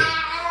away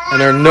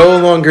and are no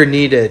longer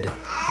needed.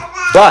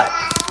 But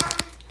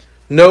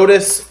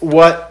notice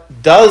what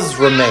does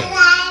remain.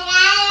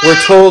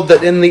 We're told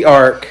that in the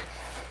ark,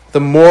 the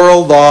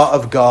moral law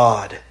of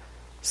God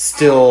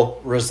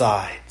still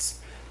resides.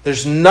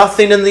 There's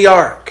nothing in the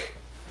ark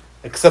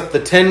except the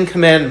 10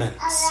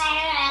 Commandments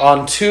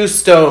on 2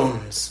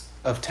 stones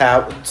of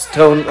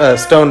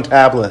stone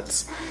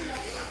tablets.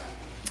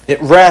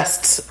 It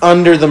rests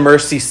under the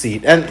mercy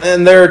seat.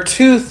 And there are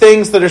 2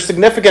 things that are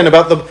significant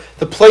about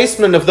the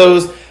placement of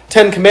those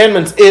 10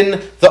 Commandments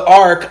in the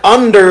ark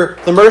under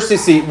the mercy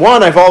seat.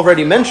 One, I've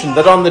already mentioned,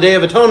 that on the Day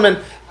of Atonement,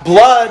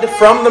 blood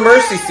from the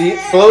mercy seat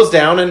flows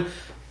down and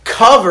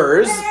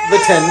covers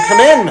the 10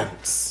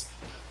 Commandments,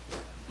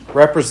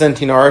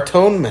 representing our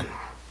atonement.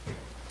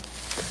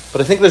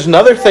 But I think there's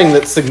another thing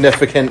that's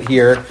significant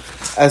here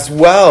as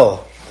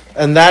well,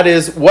 and that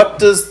is, what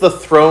does the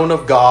throne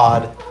of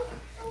God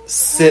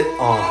sit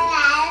on?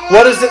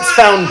 What is its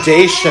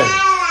foundation?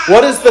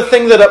 What is the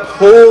thing that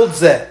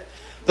upholds it?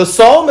 The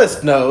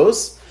psalmist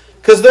knows,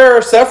 because there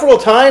are several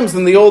times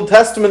in the Old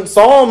Testament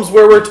Psalms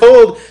where we're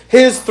told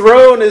his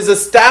throne is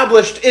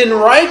established in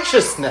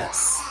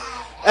righteousness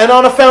and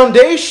on a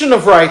foundation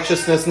of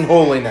righteousness and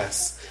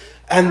holiness.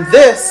 And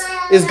this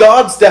is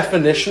God's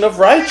definition of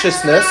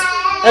righteousness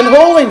and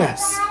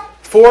holiness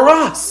for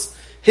us,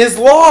 his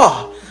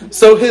law.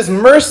 So his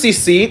mercy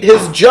seat,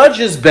 his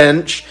judge's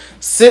bench,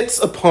 sits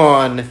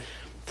upon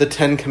the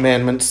 10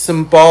 Commandments,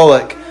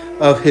 symbolic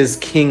of his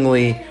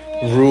kingly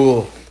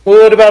rule.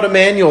 Well, what about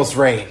Emmanuel's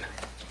reign?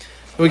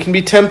 We can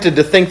be tempted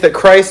to think that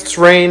Christ's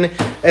reign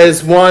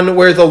is one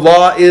where the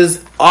law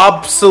is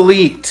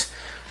obsolete,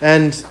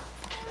 and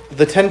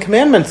the 10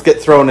 Commandments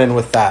get thrown in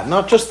with that.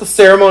 Not just the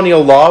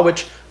ceremonial law,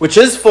 which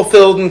is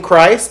fulfilled in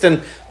Christ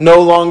and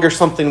no longer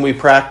something we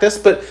practice,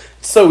 but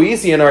it's so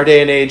easy in our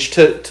day and age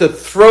to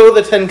throw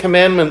the 10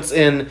 Commandments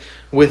in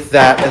with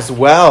that as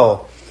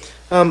well.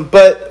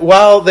 But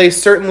while they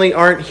certainly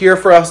aren't here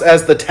for us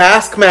as the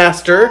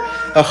taskmaster,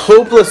 a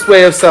hopeless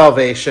way of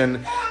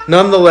salvation,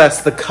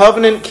 nonetheless, the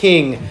covenant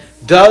king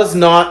does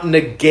not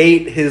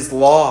negate his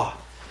law.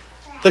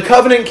 The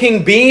covenant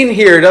king being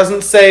here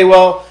doesn't say,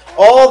 well,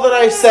 all that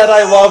I said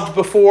I loved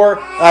before,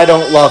 I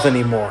don't love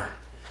anymore.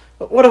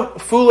 What a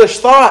foolish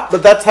thought,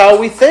 but that's how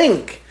we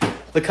think.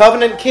 The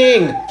covenant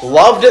king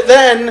loved it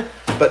then,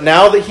 but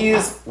now that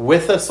he's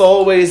with us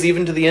always,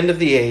 even to the end of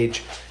the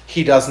age,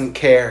 he doesn't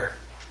care.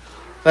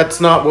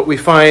 That's not what we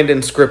find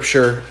in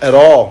Scripture at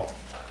all.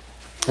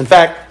 In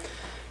fact,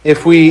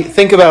 if we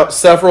think about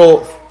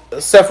several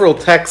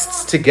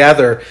texts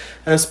together,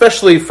 and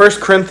especially 1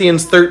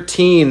 Corinthians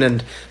 13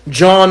 and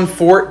John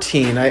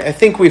 14, I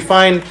think we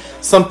find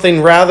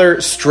something rather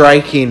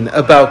striking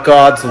about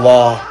God's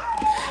law.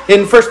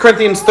 In 1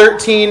 Corinthians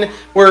 13,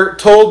 we're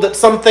told that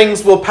some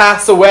things will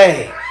pass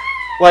away,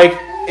 like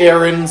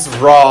Aaron's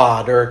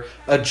rod or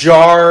a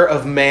jar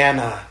of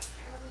manna.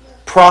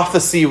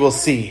 Prophecy will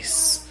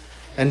cease.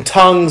 And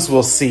tongues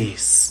will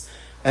cease,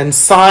 and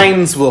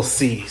signs will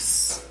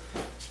cease.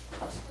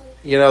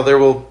 You know, there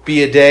will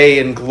be a day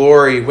in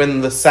glory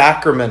when the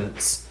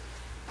sacraments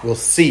will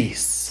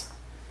cease.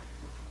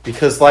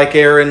 Because like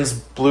Aaron's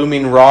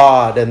blooming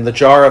rod and the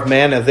jar of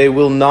manna, they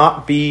will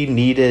not be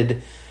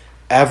needed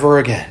ever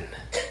again.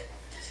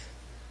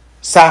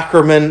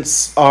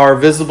 Sacraments are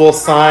visible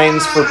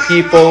signs for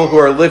people who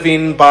are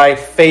living by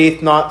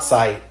faith, not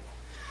sight.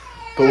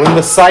 But when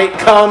the sight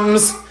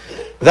comes,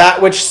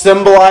 that which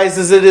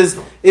symbolizes it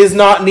is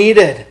not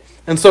needed.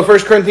 And so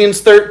 1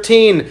 Corinthians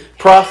 13,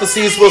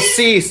 prophecies will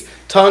cease,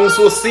 tongues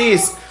will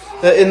cease.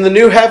 In the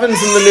new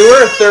heavens and the new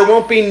earth, there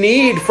won't be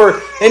need for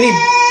any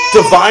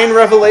divine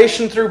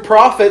revelation through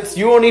prophets.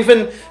 You won't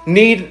even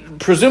need,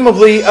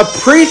 presumably, a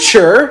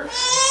preacher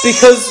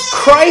because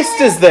Christ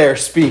is there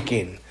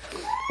speaking.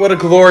 What a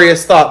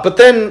glorious thought. But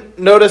then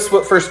notice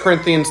what 1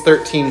 Corinthians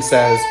 13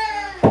 says,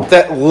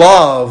 that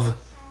love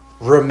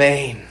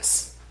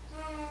remains.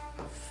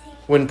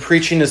 When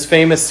preaching his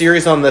famous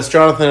series on this,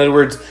 Jonathan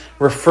Edwards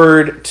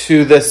referred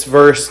to this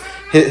verse.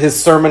 His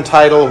sermon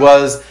title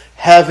was,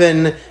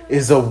 Heaven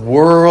is a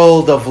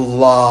World of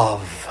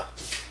Love.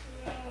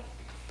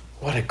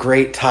 What a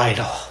great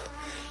title.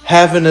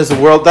 heaven is a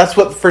world. That's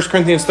what 1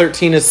 Corinthians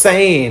 13 is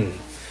saying.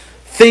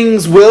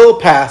 Things will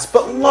pass,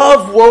 but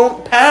love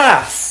won't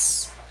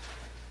pass.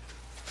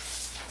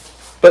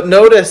 But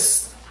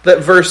notice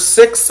that verse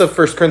 6 of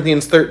 1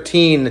 Corinthians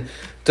 13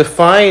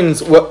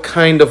 defines what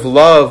kind of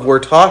love we're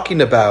talking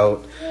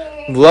about.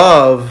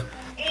 Love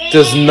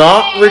does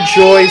not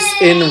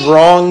rejoice in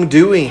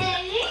wrongdoing,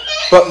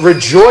 but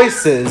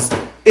rejoices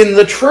in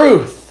the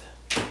truth.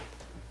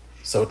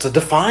 So it's a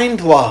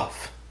defined love.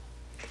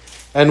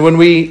 And when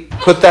we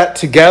put that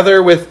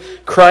together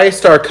with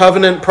Christ, our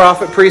covenant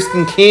prophet, priest,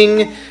 and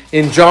king,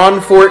 in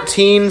John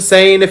 14,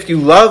 saying, if you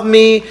love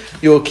me,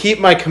 you will keep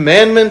my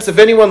commandments. If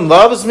anyone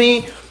loves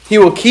me, he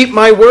will keep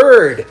my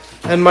word,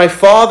 and my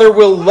Father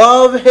will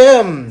love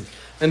him,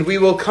 and we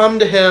will come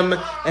to him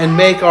and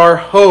make our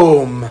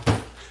home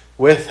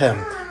with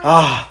him.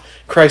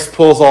 Christ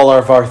pulls all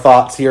of our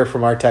thoughts here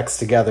from our text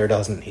together,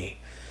 doesn't he?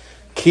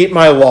 Keep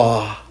my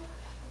law,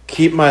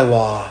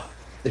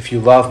 if you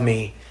love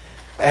me,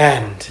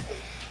 and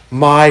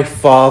my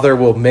Father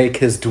will make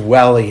his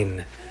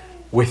dwelling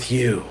with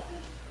you.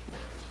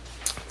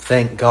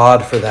 Thank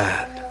God for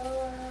that.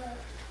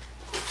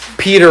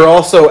 Peter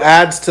also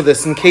adds to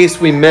this, in case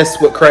we miss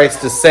what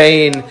Christ is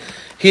saying.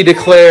 He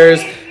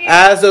declares,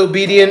 as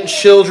obedient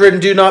children,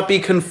 do not be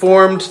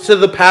conformed to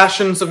the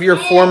passions of your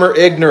former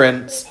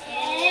ignorance,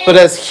 but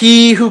as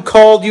he who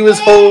called you is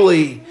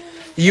holy,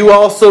 you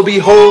also be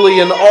holy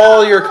in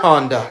all your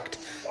conduct,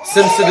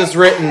 since it is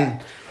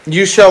written,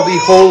 you shall be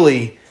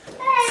holy,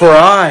 for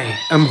I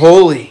am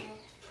holy.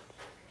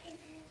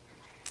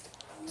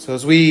 So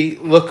as we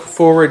look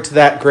forward to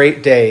that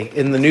great day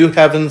in the new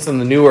heavens and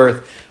the new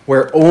earth,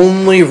 where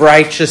only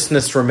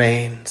righteousness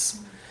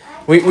remains,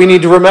 we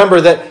need to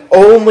remember that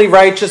only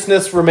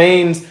righteousness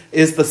remains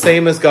is the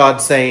same as God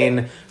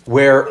saying,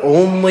 where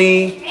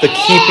only the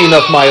keeping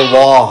of my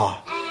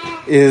law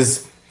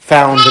is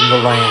found in the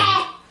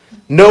land.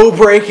 No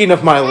breaking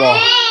of my law.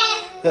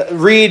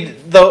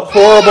 Read the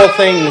horrible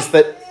things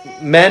that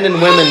men and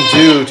women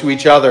do to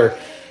each other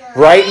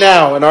right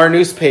now in our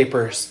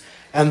newspapers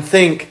and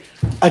think,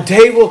 a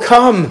day will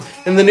come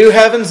in the new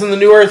heavens and the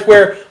new earth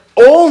where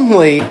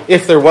only,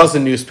 if there was a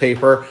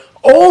newspaper,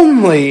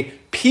 only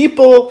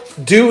people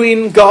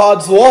doing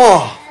God's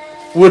law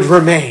would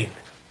remain.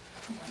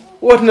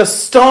 What an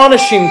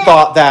astonishing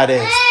thought that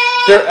is.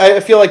 I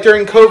feel like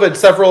during COVID,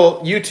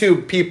 several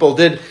YouTube people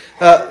did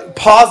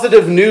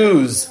positive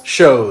news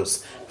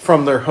shows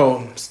from their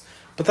homes.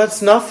 But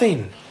that's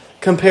nothing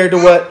compared to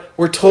what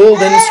we're told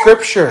in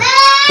Scripture,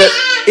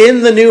 that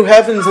in the new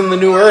heavens and the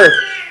new earth,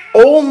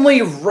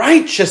 only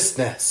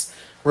righteousness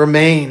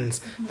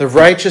remains. The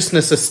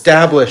righteousness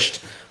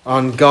established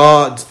on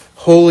God's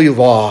holy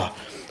law,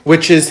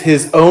 which is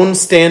his own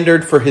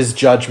standard for his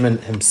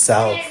judgment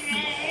himself,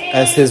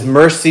 as his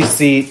mercy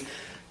seat,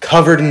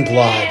 covered in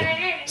blood,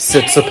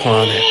 sits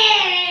upon it.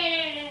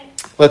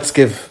 Let's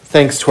give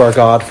thanks to our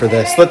God for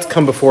this. Let's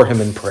come before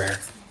him in prayer.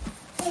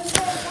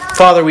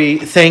 Father, we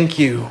thank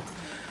you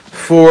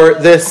for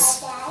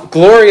this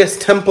glorious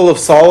temple of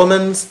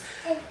Solomon's.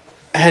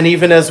 And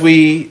even as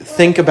we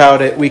think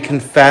about it, we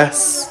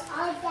confess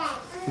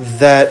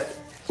that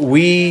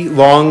we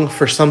long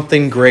for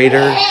something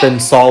greater than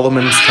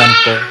Solomon's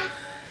temple.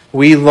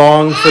 We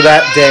long for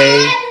that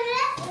day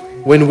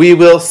when we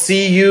will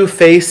see you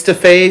face to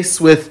face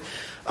with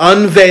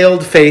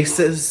unveiled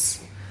faces,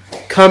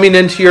 coming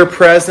into your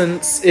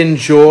presence in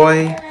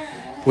joy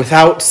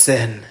without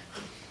sin.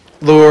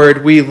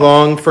 Lord, we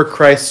long for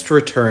Christ's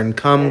return.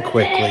 Come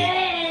quickly.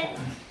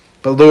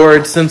 But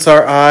Lord, since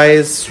our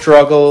eyes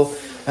struggle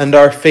and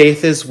our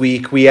faith is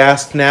weak, we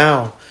ask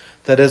now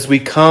that as we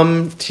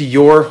come to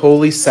your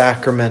holy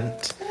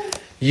sacrament,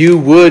 you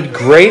would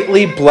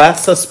greatly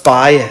bless us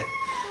by it,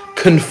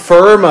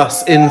 confirm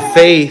us in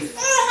faith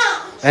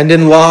and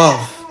in love,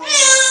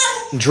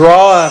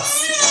 draw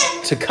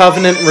us to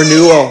covenant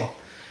renewal,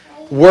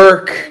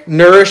 work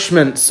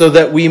nourishment so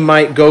that we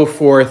might go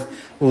forth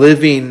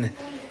living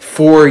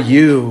for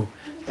you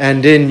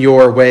and in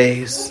your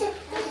ways.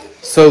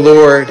 So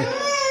Lord,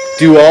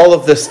 do all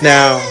of this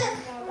now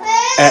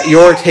at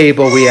your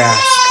table, we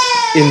ask.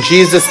 In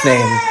Jesus'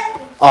 name,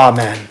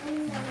 amen.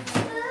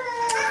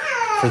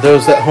 For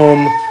those at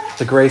home,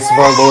 the grace of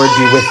our Lord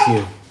be with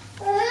you.